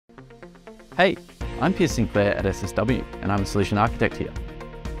Hey, I'm Piers Sinclair at SSW, and I'm a solution architect here.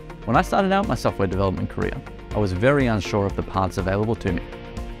 When I started out my software development career, I was very unsure of the paths available to me.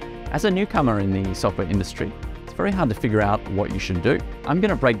 As a newcomer in the software industry, it's very hard to figure out what you should do. I'm going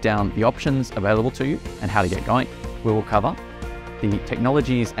to break down the options available to you and how to get going. We will cover the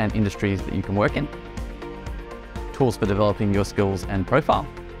technologies and industries that you can work in, tools for developing your skills and profile,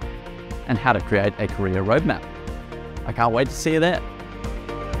 and how to create a career roadmap. I can't wait to see you there.